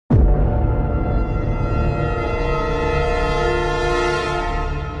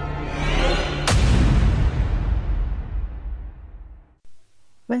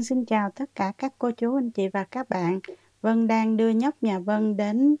Vân xin chào tất cả các cô chú, anh chị và các bạn. Vân đang đưa nhóc nhà Vân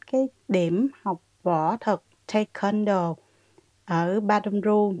đến cái điểm học võ thuật Taekwondo ở Baton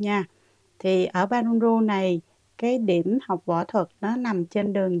Rouge nha. Thì ở Baton Rouge này, cái điểm học võ thuật nó nằm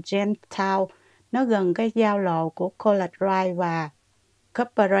trên đường Jamestown. Nó gần cái giao lộ của College Drive và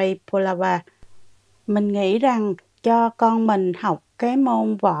Corporate Boulevard. Mình nghĩ rằng cho con mình học cái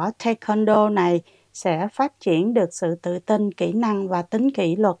môn võ Taekwondo này sẽ phát triển được sự tự tin, kỹ năng và tính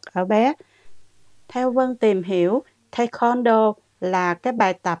kỷ luật ở bé. Theo Vân tìm hiểu, Taekwondo là cái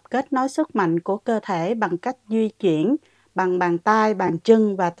bài tập kết nối sức mạnh của cơ thể bằng cách di chuyển bằng bàn tay, bàn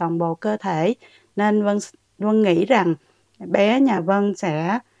chân và toàn bộ cơ thể. Nên Vân nghĩ rằng bé nhà Vân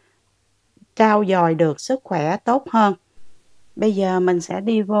sẽ trau dồi được sức khỏe tốt hơn. Bây giờ mình sẽ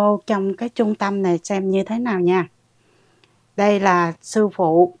đi vô trong cái trung tâm này xem như thế nào nha. Đây là sư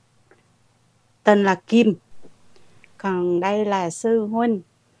phụ, tên là Kimm. Còn đây là sư huynh,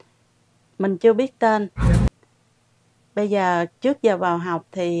 mình chưa biết tên. Bây giờ trước giờ vào học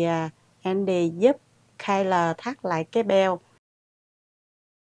thì Andy giúp Kyler thắt lại cái beo.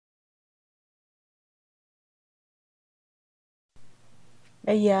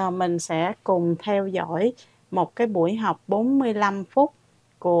 Bây giờ mình sẽ cùng theo dõi một cái buổi học 45 phút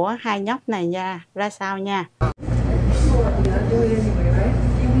của hai nhóc này ra sao nha.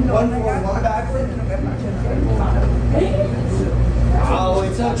 Oh,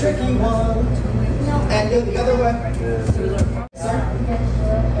 it's a tricky one. And go the other way. Sir.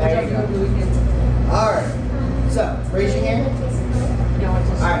 There you go. All right. So, raise your hand.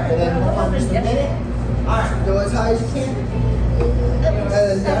 All right, and then hold on just a minute. All right, go as high as you can. And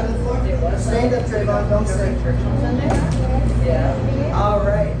then down to the floor. Stand up, Trayvon. Don't sit. Yeah. All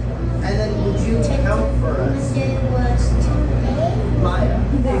right. And then would you count for us? Maya.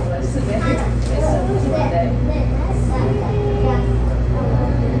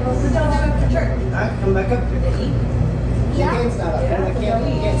 Alright, come back up. Keep your hands not up. I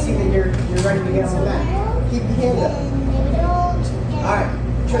can't see that you're right against the mat. Keep your hand up. Alright,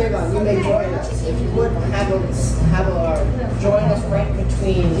 Trayvon, you may join us. If you would have a join us right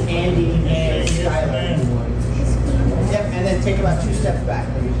between Andy and Skylar. Yep, and then take about 2 steps back.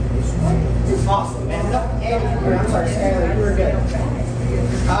 Awesome, man. No, Andy, or I'm sorry, Skylar, you were good.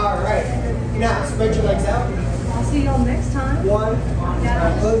 Alright. Now spread your legs out. I'll see y'all next time. One.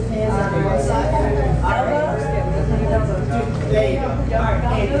 Both hands on one side. All right. There you go. All right,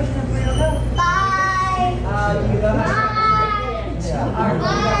 Andy. Bye. You know how to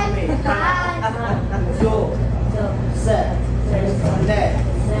Bye. Go. Set. Net.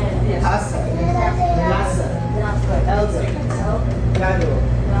 Asa. Nasa. Elsa. Gado.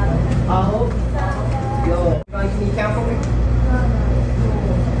 Aho. Yo. Can you count for me?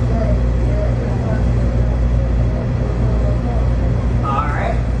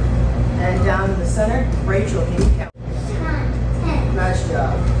 And down in the center, Rachel, can you count? 10. Nice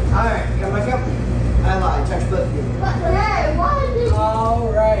job. All right, come back up. I lied. Touch both of you.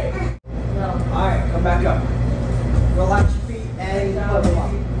 All right. All right, come back up. Relax your feet and put them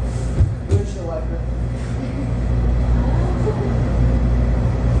up. Windshield wiper.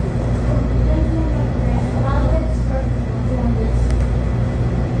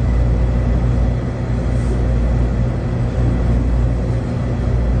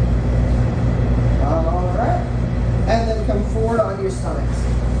 Forward on your stomachs.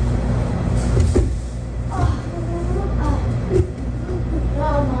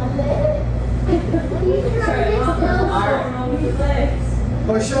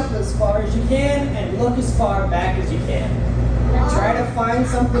 Push up as far as you can and look as far back as you can. Try to find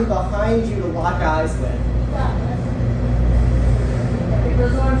something behind you to lock eyes with. Keep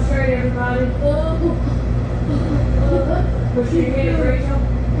those arms straight, everybody. Push your hands, Rachel.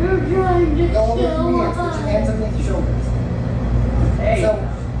 You're trying to go with your hands. Put your hands underneath your shoulders. Hey. So,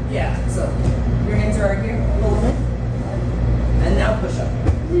 yeah, so your hands are right here, a little bit. And now push up.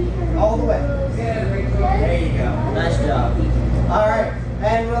 All the way. Good, Rachel. There you go. Nice job. All right,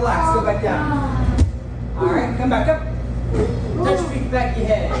 and relax. Go back down. All right, come back up. Touch your feet back your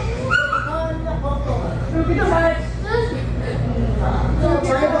head.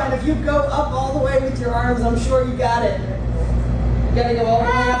 Trayvon, if you go up all the way with your arms, I'm sure you got it. You gotta go all the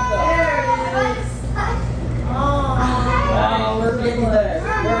way up though. There it is. Oh, we're getting there.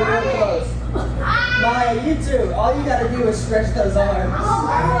 We're real close. Maya, you too. All you gotta do is stretch those arms.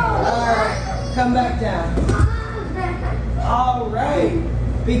 Alright, come back down. Alright.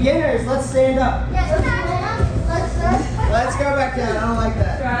 Beginners, let's stand up. Let's go back down. I don't like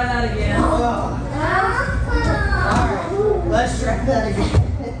that. Try that again. Oh. Alright, let's try that again.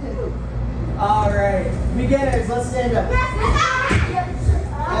 Alright. Beginners, let's stand up.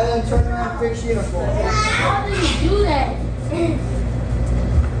 fix uniform. How do you do that?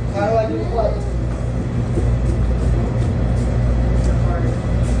 How do I do what?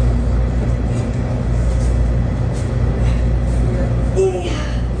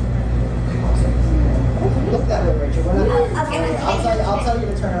 Look that way, Rachel. We're not, Okay. I'll tell you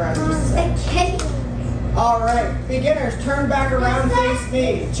to turn around in just a second. All right, beginners, turn back around and face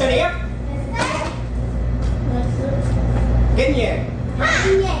me. Chin up. Get in.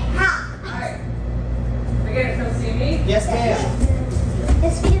 Alright. Beginners, come see me. Yes, ma'am.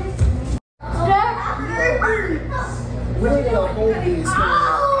 We're gonna hold these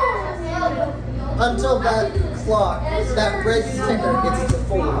until that clock, that red sticker gets to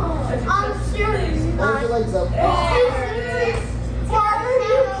 4. Hold your legs up.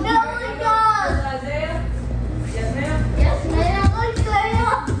 Isaiah? Yes, ma'am?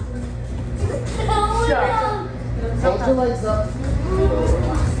 Hold your legs up.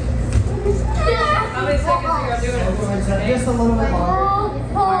 How many seconds are you doing it? Just a little bit longer.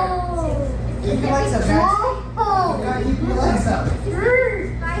 Keep your legs up, guys. You gotta keep your legs up.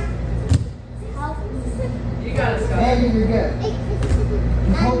 You got it, Scott. Andy, you're good.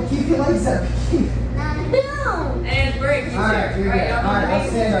 Keep your legs up. And break. You Alright, you're good. Alright, I'll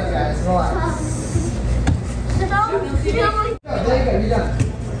stand up, guys. Relax. There you go, you're done.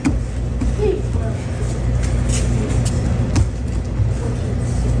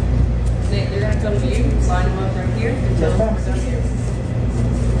 Nick, they're going to come to you. Line them up right here. And tell them we're done here.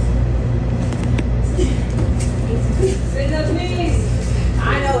 Sit in those knees. I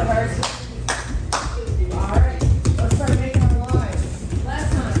know it hurts. Alright, let's start making our lines.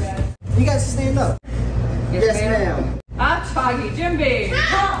 Last time, guys. You guys stand up. Yes, ma'am. I'm Chagi, Jimby.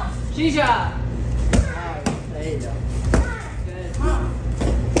 Shisha. There you go. Good.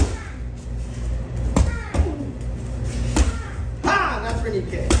 Ha! That's when you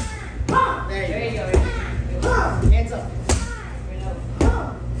kick. There There you you go. go. Hands up.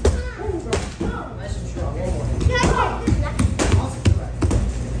 Nice and strong. One more. Awesome.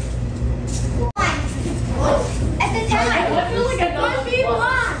 Go back.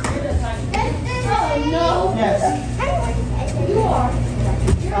 Yes.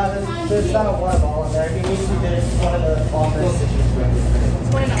 There's not a water ball in there. If you need to, there's one of the office issues.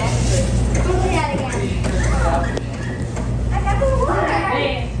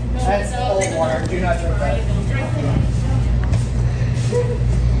 That's old water. Do not drink that.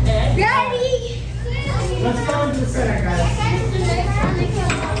 Let's go into the center, guys.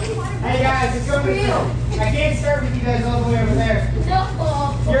 Hey guys, let's go to the middle. I can't start with you guys all the way over there.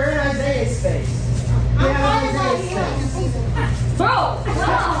 You're in Isaiah's space. Yeah, Isaiah's space. Bro!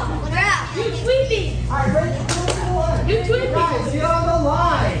 You tweeting! Alright, Rachel, go to the line. You tweeting! Guys, get on the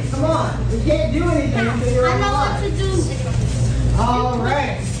line. Come on. We can't do anything until you're I on the know what to line. do.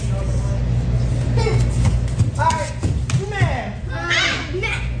 Alright. Alright. Man.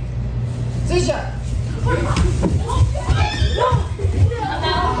 Tisha.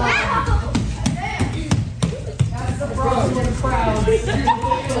 That's the problem with the crowd. You're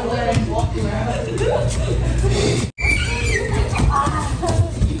the leg walking around.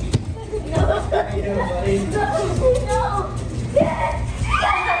 How you doing, buddy?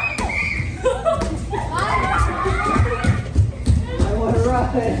 I want to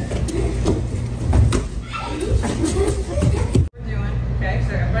run. We're doing. Okay,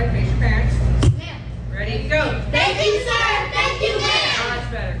 so everybody face your parents. Ready, go. Thank you, sir. Thank you, ma'am. Much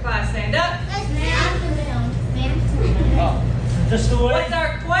better. Class, stand up. Just the way. What's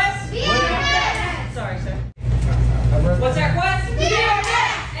our quest? Sorry, sir. What's our quest?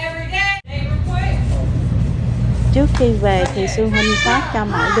 Every day. Neighbor quick. Trước khi về thì sư huynh phát cho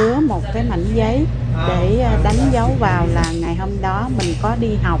mỗi đứa một cái mảnh giấy để đánh dấu vào là ngày hôm đó mình có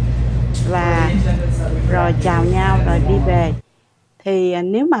đi học và rồi chào nhau rồi đi về. Thì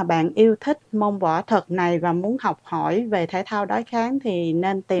nếu mà bạn yêu thích môn võ thuật này và muốn học hỏi về thể thao đối kháng thì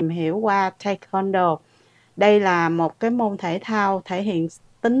nên tìm hiểu qua Taekwondo. Đây là một cái môn thể thao thể hiện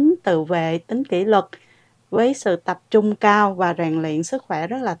tính tự vệ, tính kỷ luật với sự tập trung cao và rèn luyện sức khỏe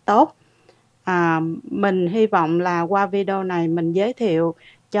rất là tốt. Mình hy vọng là qua video này mình giới thiệu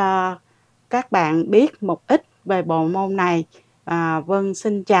cho các bạn biết một ít về bộ môn này. Vâng,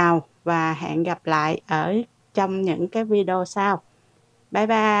 xin chào và hẹn gặp lại ở trong những cái video sau. Bye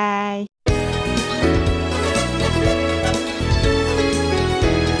bye.